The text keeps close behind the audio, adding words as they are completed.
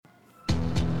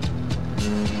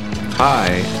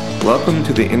Hi, welcome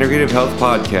to the Integrative Health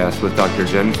Podcast with Dr.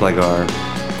 Jen Flegar.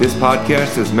 This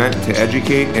podcast is meant to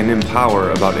educate and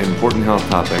empower about important health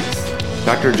topics.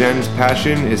 Dr. Jen's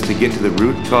passion is to get to the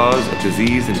root cause of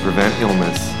disease and prevent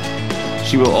illness.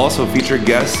 She will also feature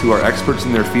guests who are experts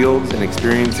in their fields and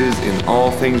experiences in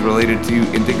all things related to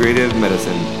integrative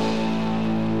medicine.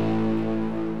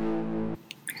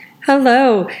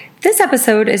 Hello. This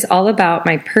episode is all about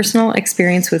my personal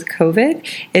experience with COVID.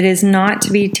 It is not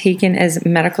to be taken as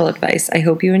medical advice. I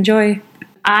hope you enjoy.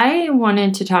 I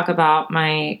wanted to talk about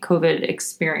my COVID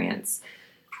experience.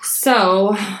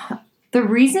 So, the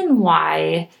reason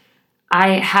why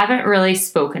I haven't really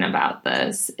spoken about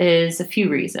this is a few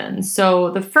reasons.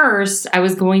 So, the first, I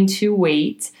was going to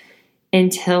wait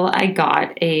until I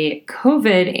got a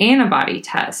COVID antibody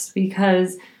test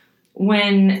because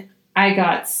when I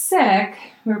got sick,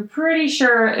 we're pretty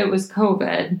sure it was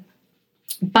COVID,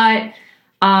 but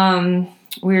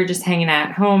we were just hanging out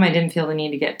at home. I didn't feel the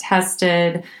need to get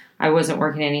tested. I wasn't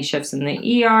working any shifts in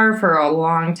the ER for a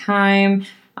long time.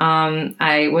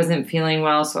 I wasn't feeling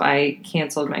well, so I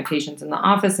canceled my patients in the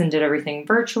office and did everything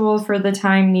virtual for the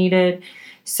time needed.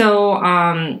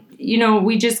 So,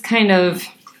 we just kind of,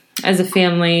 as a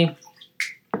family,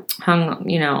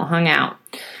 hung out.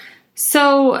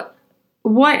 So,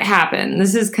 what happened?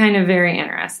 This is kind of very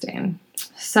interesting.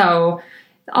 So,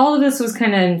 all of this was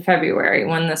kind of in February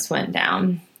when this went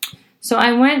down. So,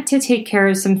 I went to take care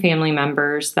of some family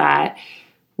members that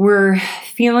were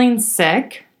feeling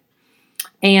sick,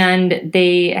 and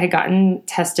they had gotten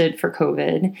tested for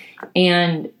COVID,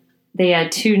 and they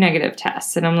had 2 negative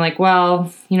tests. And I'm like,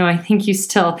 well, I think you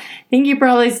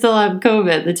probably still have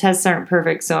COVID. The tests aren't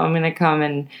perfect, so I'm going to come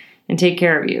and take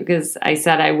care of you, because I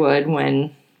said I would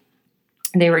when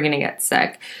they were going to get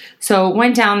sick. So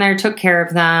went down there, took care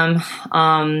of them.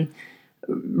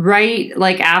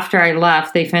 Right after I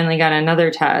left, they finally got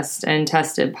another test and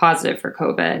tested positive for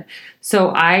COVID.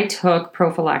 So I took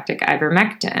prophylactic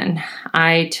ivermectin.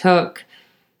 I took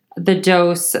the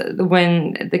dose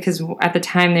because at the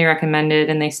time they recommended,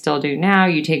 and they still do now,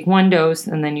 you take 1 dose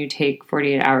and then you take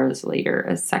 48 hours later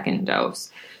a second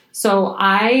dose. So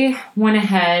I went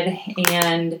ahead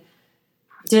and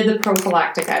did the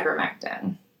prophylactic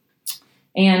ivermectin.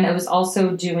 And I was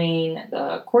also doing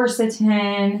the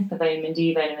quercetin, the vitamin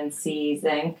D, vitamin C,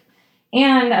 zinc.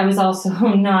 And I was also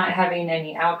not having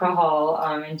any alcohol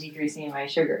and decreasing my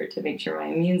sugar to make sure my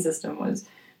immune system was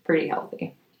pretty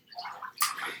healthy.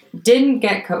 Didn't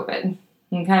get COVID,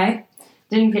 okay?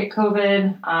 Didn't get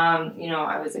COVID.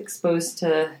 I was exposed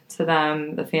to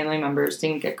them, the family members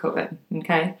didn't get COVID,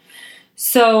 okay?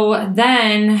 So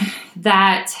then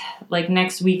that,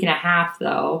 next week and a half,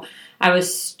 though, I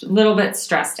was a little bit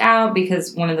stressed out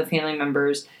because one of the family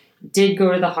members did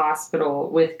go to the hospital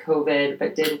with COVID,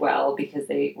 but did well because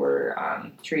they were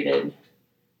treated,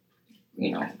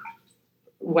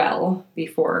 well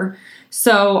before.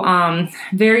 So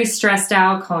very stressed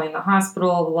out, calling the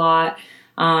hospital a lot.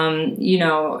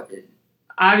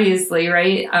 Obviously,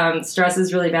 right? Stress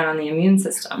is really bad on the immune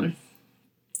system.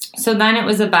 So then it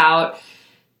was about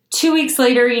 2 weeks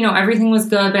later, everything was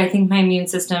good, but I think my immune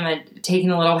system had taken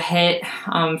a little hit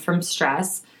from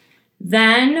stress.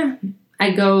 Then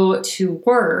I go to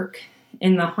work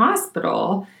in the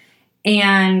hospital,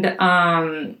 and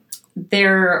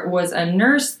there was a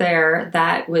nurse there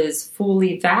that was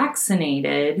fully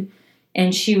vaccinated,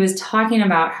 and she was talking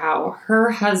about how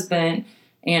her husband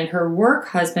and her work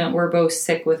husband were both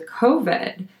sick with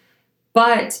COVID,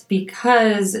 but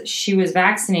because she was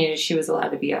vaccinated, she was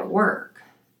allowed to be at work.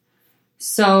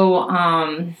 So,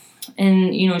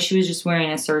 she was just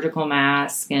wearing a surgical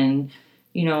mask, and,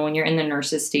 when you're in the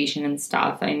nurse's station and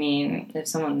stuff, if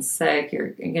someone's sick, you're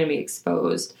going to be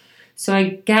exposed. So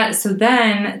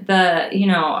then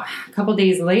a couple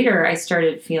days later, I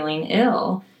started feeling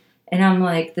ill, and I'm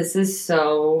like, this is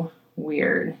so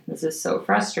weird. This is so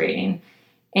frustrating.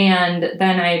 And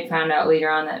then I found out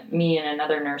later on that me and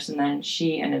another nurse, and then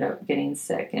she ended up getting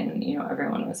sick, and,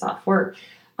 everyone was off work.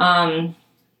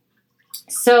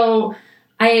 So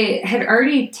I had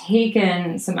already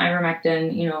taken some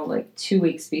ivermectin, 2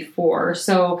 weeks before.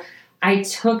 So I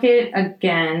took it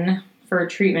again for a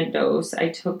treatment dose. I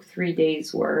took 3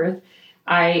 days worth.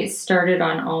 I started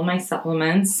on all my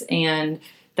supplements and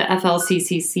the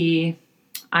FLCCC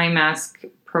eye mask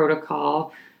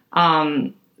protocol.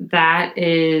 That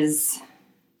is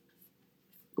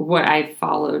what I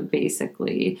followed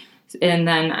basically. And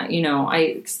then,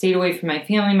 I stayed away from my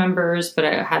family members, but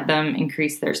I had them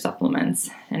increase their supplements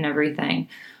and everything.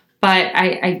 But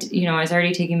I was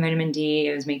already taking vitamin D.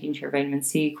 I was making sure vitamin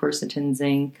C, quercetin,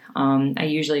 zinc. I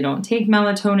usually don't take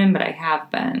melatonin, but I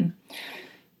have been.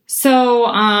 So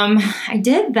I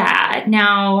did that.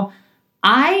 Now,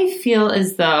 I feel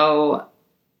as though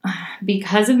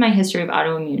because of my history of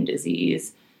autoimmune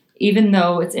disease, even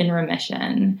though it's in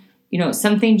remission,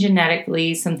 something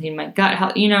genetically, something in my gut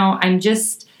health, I'm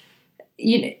just,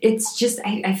 it's just,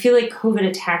 I feel like COVID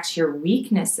attacks your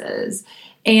weaknesses.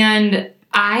 And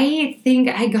I think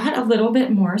I got a little bit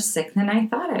more sick than I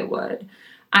thought I would.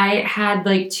 I had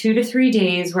like 2 to 3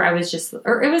 days where I was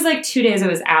or it was like 2 days I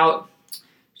was out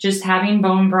just having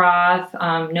bone broth,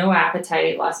 no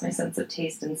appetite, lost my sense of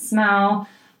taste and smell.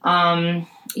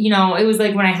 It was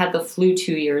like when I had the flu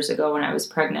 2 years ago when I was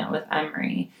pregnant with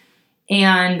Emery.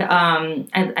 And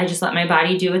I just let my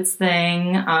body do its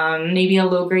thing, maybe a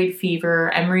low-grade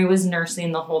fever. Emery was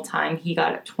nursing the whole time. He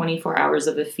got 24 hours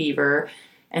of a fever,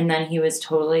 and then he was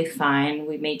totally fine.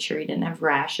 We made sure he didn't have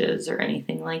rashes or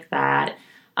anything like that.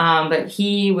 But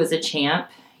he was a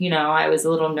champ. I was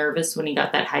a little nervous when he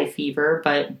got that high fever,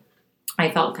 but I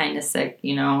felt kind of sick,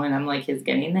 and I'm like, he's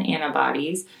getting the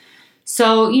antibodies.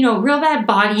 So, real bad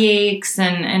body aches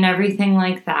and everything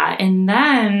like that. And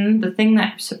then the thing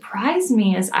that surprised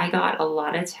me is I got a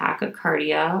lot of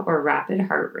tachycardia or rapid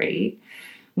heart rate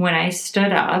when I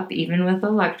stood up, even with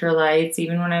electrolytes,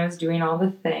 even when I was doing all the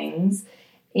things.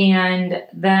 And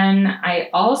then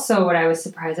what I was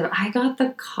surprised of, I got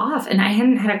the cough, and I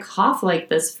hadn't had a cough like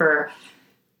this for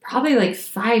probably like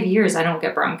 5 years. I don't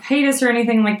get bronchitis or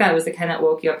anything like that. It was the kind that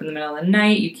woke you up in the middle of the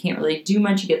night. You can't really do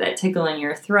much. You get that tickle in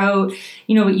your throat,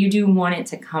 but you do want it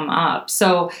to come up.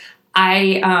 So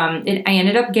I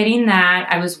ended up getting that.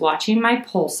 I was watching my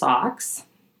pulse ox,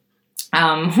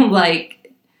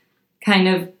 like kind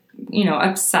of,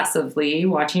 obsessively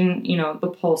watching, the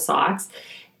pulse ox.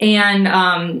 And,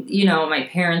 my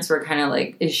parents were kind of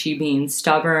like, is she being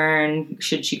stubborn?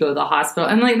 Should she go to the hospital?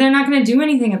 I'm like, they're not going to do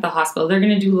anything at the hospital. They're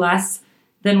going to do less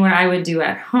than what I would do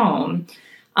at home.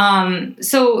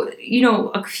 So,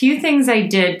 a few things I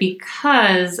did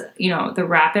because, the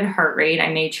rapid heart rate, I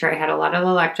made sure I had a lot of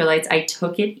electrolytes. I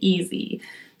took it easy.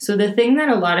 So the thing that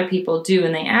a lot of people do,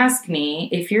 and they ask me,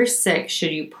 if you're sick,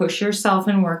 should you push yourself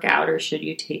and work out, or should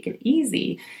you take it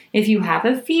easy? If you have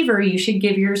a fever, you should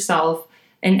give yourself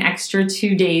an extra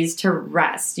 2 days to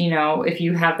rest. If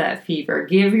you have that fever,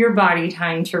 give your body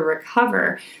time to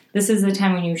recover. This is the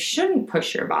time when you shouldn't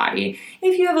push your body.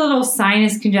 If you have a little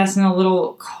sinus congestion, a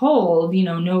little cold,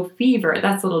 no fever,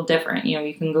 that's a little different.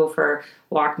 You can go for a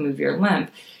walk, move your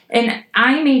lymph. And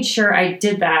I made sure I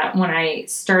did that when I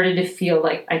started to feel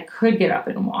like I could get up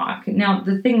and walk. Now,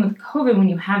 the thing with COVID, when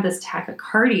you have this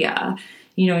tachycardia,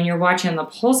 and you're watching the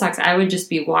pulse ox, I would just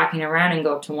be walking around and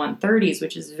go up to 130s,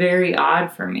 which is very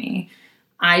odd for me.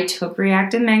 I took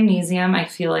reactive magnesium. I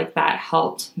feel like that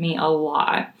helped me a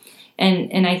lot.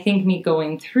 And I think me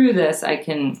going through this, I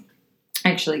can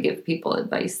actually give people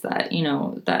advice that,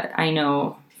 that I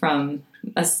know from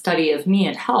a study of me,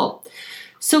 it helped.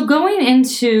 So going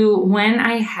into when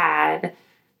I had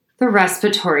the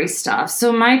respiratory stuff,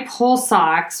 so my pulse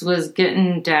ox was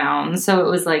getting down. So it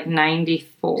was like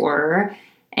 94.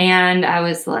 And I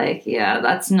was like, yeah,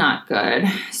 that's not good.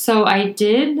 So I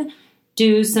did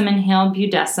do some inhaled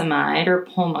budesonide or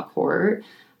Pulmicort,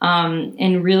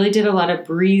 and really did a lot of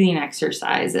breathing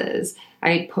exercises.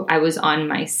 I was on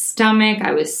my stomach.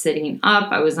 I was sitting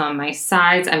up. I was on my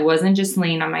sides. I wasn't just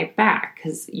laying on my back,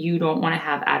 because you don't want to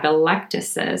have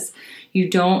atelectasis. You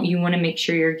want to make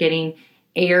sure you're getting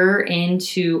air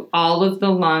into all of the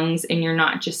lungs and you're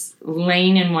not just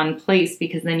laying in one place,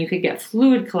 because then you could get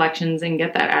fluid collections and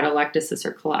get that atelectasis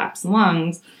or collapsed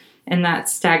lungs, and that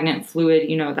stagnant fluid,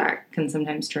 that can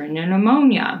sometimes turn into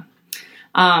pneumonia.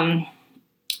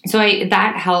 So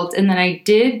that helped. And then I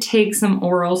did take some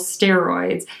oral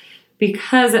steroids,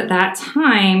 because at that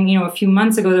time, a few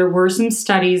months ago, there were some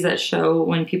studies that show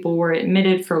when people were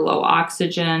admitted for low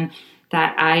oxygen,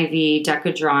 that IV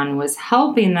Decadron was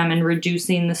helping them and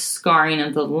reducing the scarring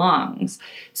of the lungs.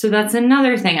 So that's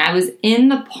another thing. I was in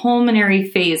the pulmonary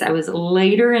phase. I was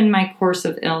later in my course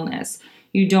of illness.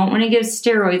 You don't want to give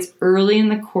steroids early in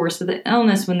the course of the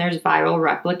illness when there's viral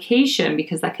replication,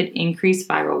 because that could increase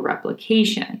viral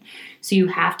replication. So you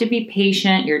have to be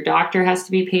patient. Your doctor has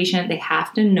to be patient. They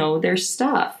have to know their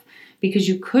stuff, because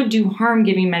you could do harm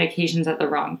giving medications at the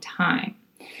wrong time.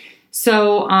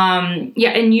 So,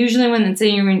 and usually when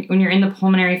you're in the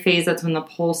pulmonary phase, that's when the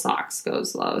pulse ox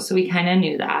goes low. So we kind of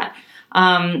knew that.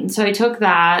 So I took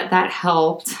that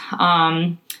helped.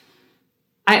 I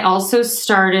also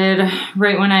started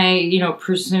right when I,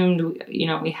 presumed,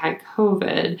 we had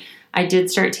COVID, I did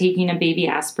start taking a baby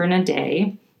aspirin a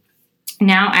day.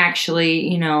 Now, actually,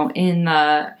 in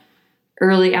the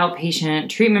early outpatient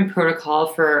treatment protocol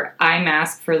for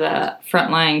IMASC for the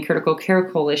Frontline Critical Care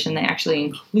Coalition. They actually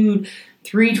include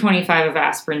 325 of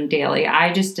aspirin daily.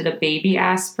 I just did a baby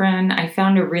aspirin. I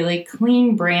found a really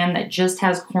clean brand that just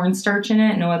has cornstarch in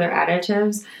it, no other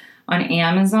additives, on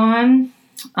Amazon,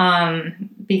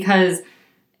 because,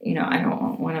 I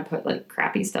don't want to put like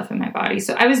crappy stuff in my body.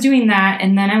 So I was doing that.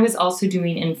 And then I was also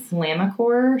doing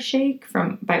Inflammacor shake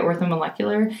by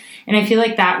Orthomolecular. And I feel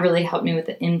like that really helped me with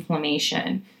the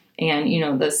inflammation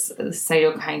and, this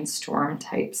cytokine storm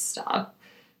type stuff.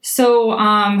 So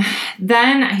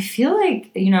then I feel like,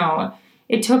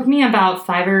 it took me about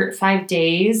 5 or 6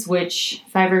 days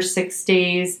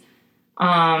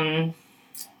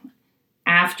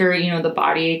after, the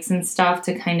body aches and stuff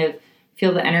to kind of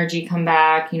feel the energy come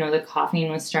back. The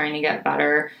coughing was starting to get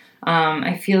better.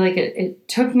 I feel like it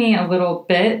took me a little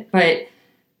bit, but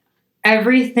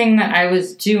everything that I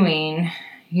was doing,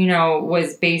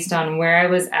 was based on where I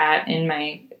was at in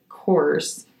my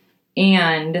course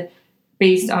and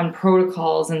based on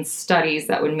protocols and studies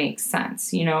that would make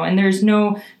sense, and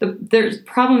the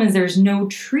problem is there's no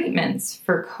treatments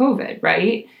for COVID,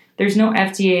 right? There's no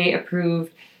FDA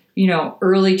approved,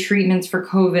 early treatments for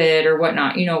COVID or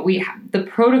whatnot. We have the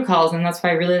protocols, and that's why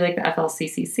I really like the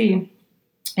FLCCC,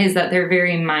 is that they're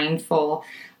very mindful,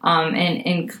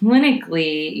 and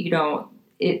clinically,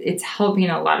 it's helping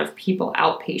a lot of people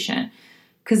outpatient.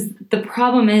 Because the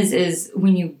problem is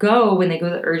when they go to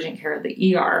the urgent care or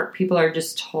the ER, people are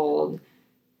just told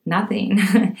nothing,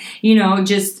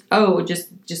 just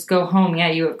go home.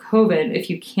 Yeah, you have COVID. If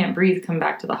you can't breathe, come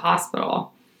back to the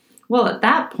hospital. Well, at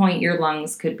that point, your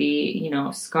lungs could be,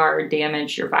 scarred,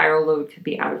 damaged. Your viral load could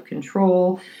be out of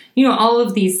control. All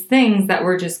of these things that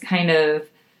we're just kind of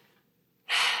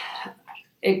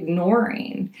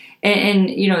ignoring. And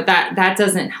that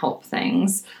doesn't help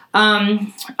things.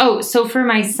 So for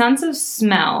my sense of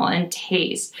smell and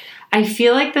taste, I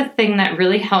feel like the thing that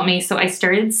really helped me, so I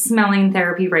started smelling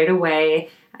therapy right away,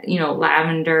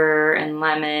 lavender and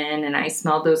lemon, and I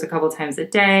smelled those a couple times a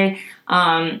day.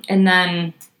 And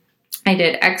then I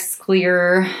did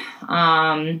X-Clear,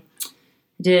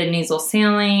 did nasal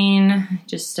saline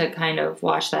just to kind of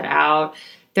wash that out.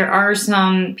 There are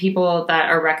some people that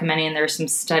are recommending, there's some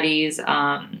studies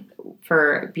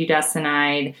for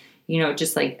budesonide,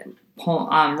 just like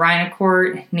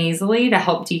Rhinocort nasally to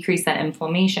help decrease that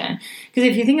inflammation. Because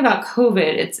if you think about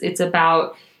COVID, it's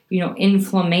about,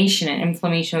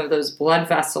 inflammation of those blood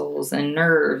vessels and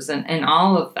nerves and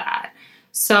all of that.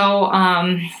 So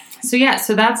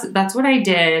that's what I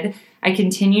did. I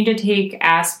continued to take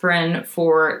aspirin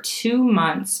for 2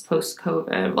 months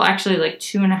post-COVID. Well, actually like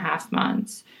 2.5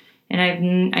 months. And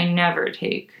I never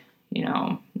take,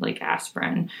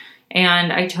 aspirin.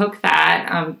 And I took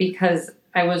that because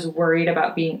I was worried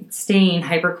about staying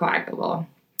hypercoagulable.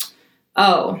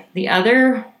 Oh, the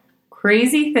other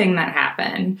crazy thing that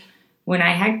happened when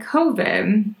I had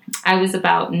COVID, I was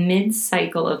about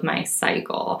mid-cycle of my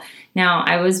cycle. Now,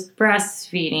 I was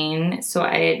breastfeeding, so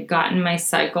I had gotten my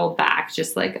cycle back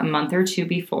just like a month or two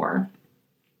before.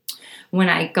 When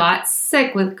I got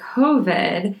sick with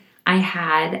COVID, I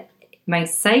had my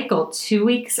cycle 2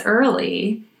 weeks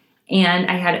early, and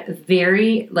I had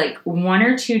 1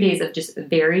 or 2 days of just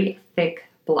very thick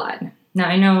blood. Now,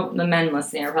 I know the men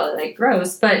listening are probably like,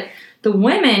 gross, but the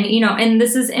women, and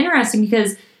this is interesting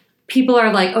because people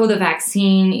are like, oh, the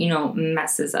vaccine,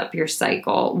 messes up your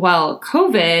cycle. Well,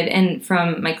 COVID, and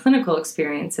from my clinical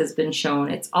experience, has been shown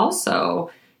it's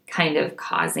also kind of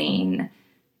causing,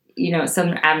 some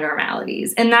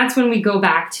abnormalities. And that's when we go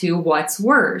back to what's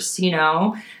worse,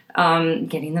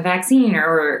 getting the vaccine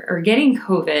or getting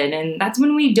COVID. And that's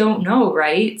when we don't know,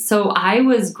 right? So I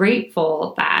was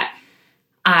grateful that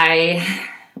I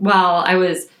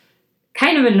was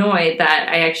kind of annoyed that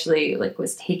I actually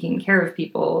was taking care of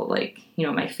people,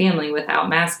 my family without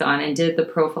mask on, and did the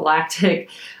prophylactic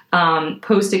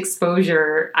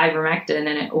post-exposure ivermectin,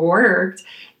 and it worked.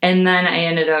 And then I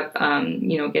ended up,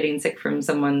 getting sick from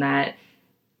someone that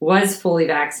was fully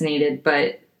vaccinated,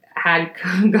 but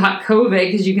got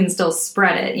COVID, because you can still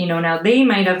spread it. Now they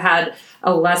might have had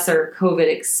a lesser COVID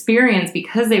experience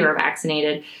because they were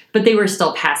vaccinated, but they were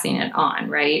still passing it on,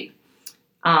 right?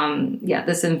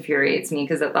 This infuriates me,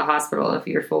 because at the hospital, if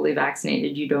you're fully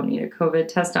vaccinated, you don't need a COVID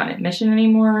test on admission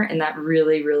anymore. And that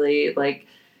really, really,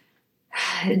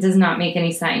 it does not make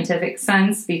any scientific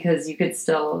sense, because you could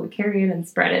still carry it and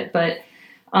spread it. But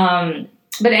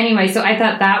anyway, so I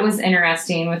thought that was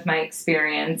interesting with my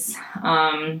experience.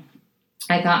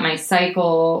 I thought my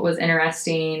cycle was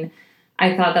interesting.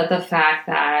 I thought that the fact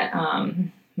that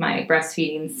my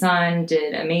breastfeeding son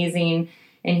did amazing.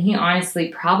 And he honestly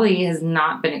probably has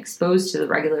not been exposed to the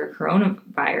regular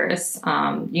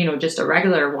coronavirus, just a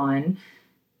regular one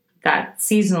that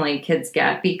seasonally kids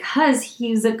get, because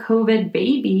he's a COVID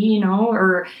baby,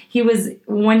 or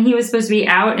when he was supposed to be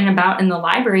out and about in the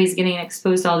libraries getting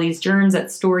exposed to all these germs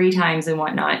at story times and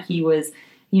whatnot, he was,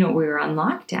 we were on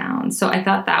lockdown. So I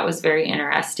thought that was very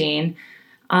interesting.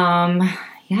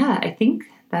 I think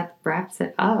that wraps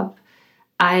it up.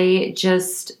 I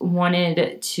just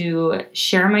wanted to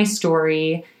share my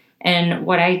story and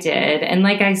what I did. And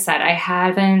like I said, I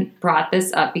haven't brought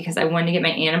this up because I wanted to get my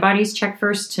antibodies checked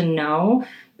first to know.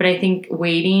 But I think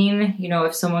waiting,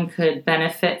 if someone could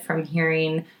benefit from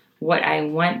hearing what I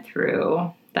went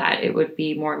through, that it would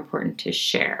be more important to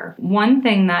share. One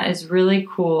thing that is really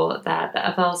cool that the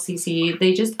FLCC,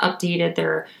 they just updated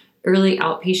their early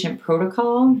outpatient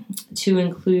protocol to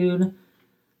include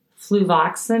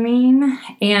fluvoxamine,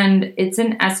 and it's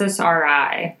an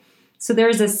SSRI. So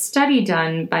there's a study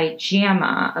done by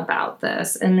JAMA about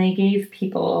this, and they gave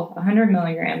people 100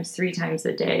 milligrams 3 times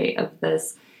a day of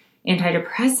this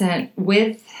antidepressant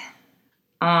with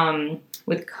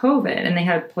COVID, and they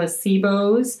had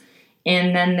placebos,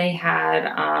 and then they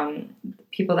had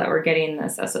people that were getting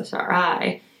this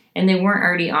SSRI, and they weren't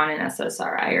already on an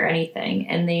SSRI or anything,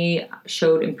 and they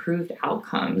showed improved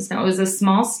outcomes. Now, it was a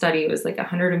small study. It was like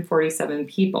 147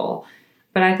 people,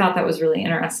 but I thought that was really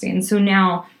interesting. So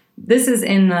now this is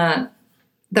in the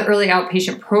early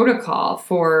outpatient protocol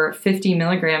for 50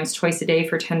 milligrams twice a day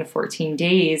for 10 to 14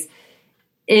 days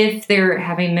if they're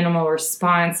having minimal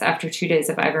response after 2 days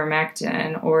of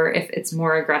ivermectin, or if it's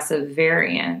more aggressive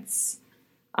variants,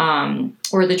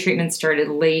 or the treatment started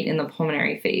late in the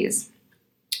pulmonary phase.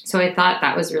 So I thought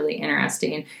that was really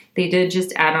interesting. They did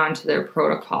just add on to their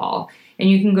protocol. And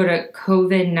you can go to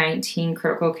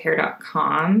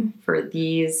covid19criticalcare.com for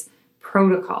these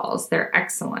protocols. They're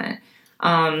excellent.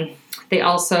 They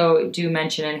also do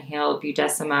mention inhaled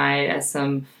budesonide as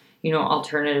some,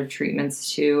 alternative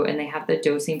treatments too. And they have the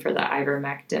dosing for the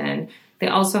ivermectin. They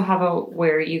also have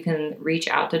where you can reach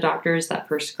out to doctors that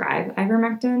prescribe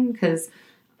ivermectin, because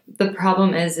the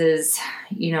problem is,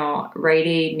 Rite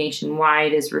Aid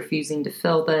nationwide is refusing to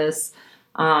fill this.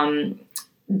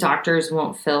 Doctors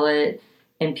won't fill it,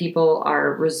 and people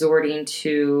are resorting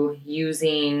to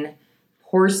using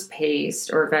horse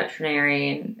paste or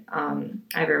veterinarian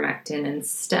ivermectin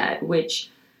instead, which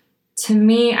to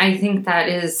me, I think that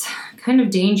is kind of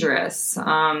dangerous.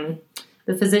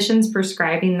 The physicians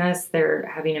prescribing this, they're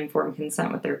having informed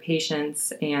consent with their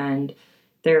patients, and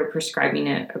they're prescribing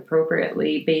it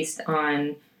appropriately based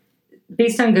on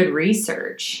good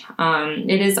research.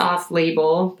 It is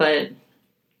off-label, but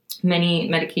many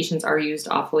medications are used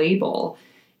off-label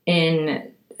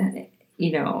in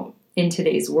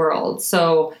today's world.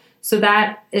 So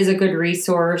that is a good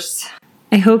resource.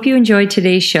 I hope you enjoyed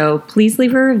today's show. Please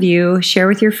leave a review, share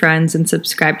with your friends, and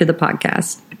subscribe to the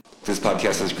podcast. This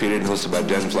podcast is created and hosted by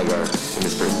Jen Flegar and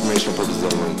is for informational purposes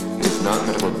only. It is not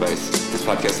medical advice. This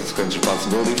podcast disclaims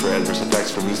responsibility for adverse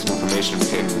effects from use of information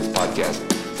contained in this podcast.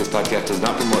 This podcast does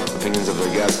not promote opinions of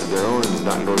their guests of their own and does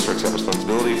not endorse or accept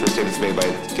responsibility for statements made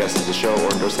by guests of the show or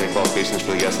endorse any qualifications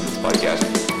for the guests of this podcast.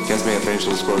 Guests may have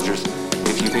financial disclosures.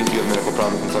 If you think you have a medical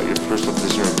problem, consult your personal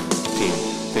physician or team.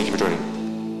 Thank you for joining.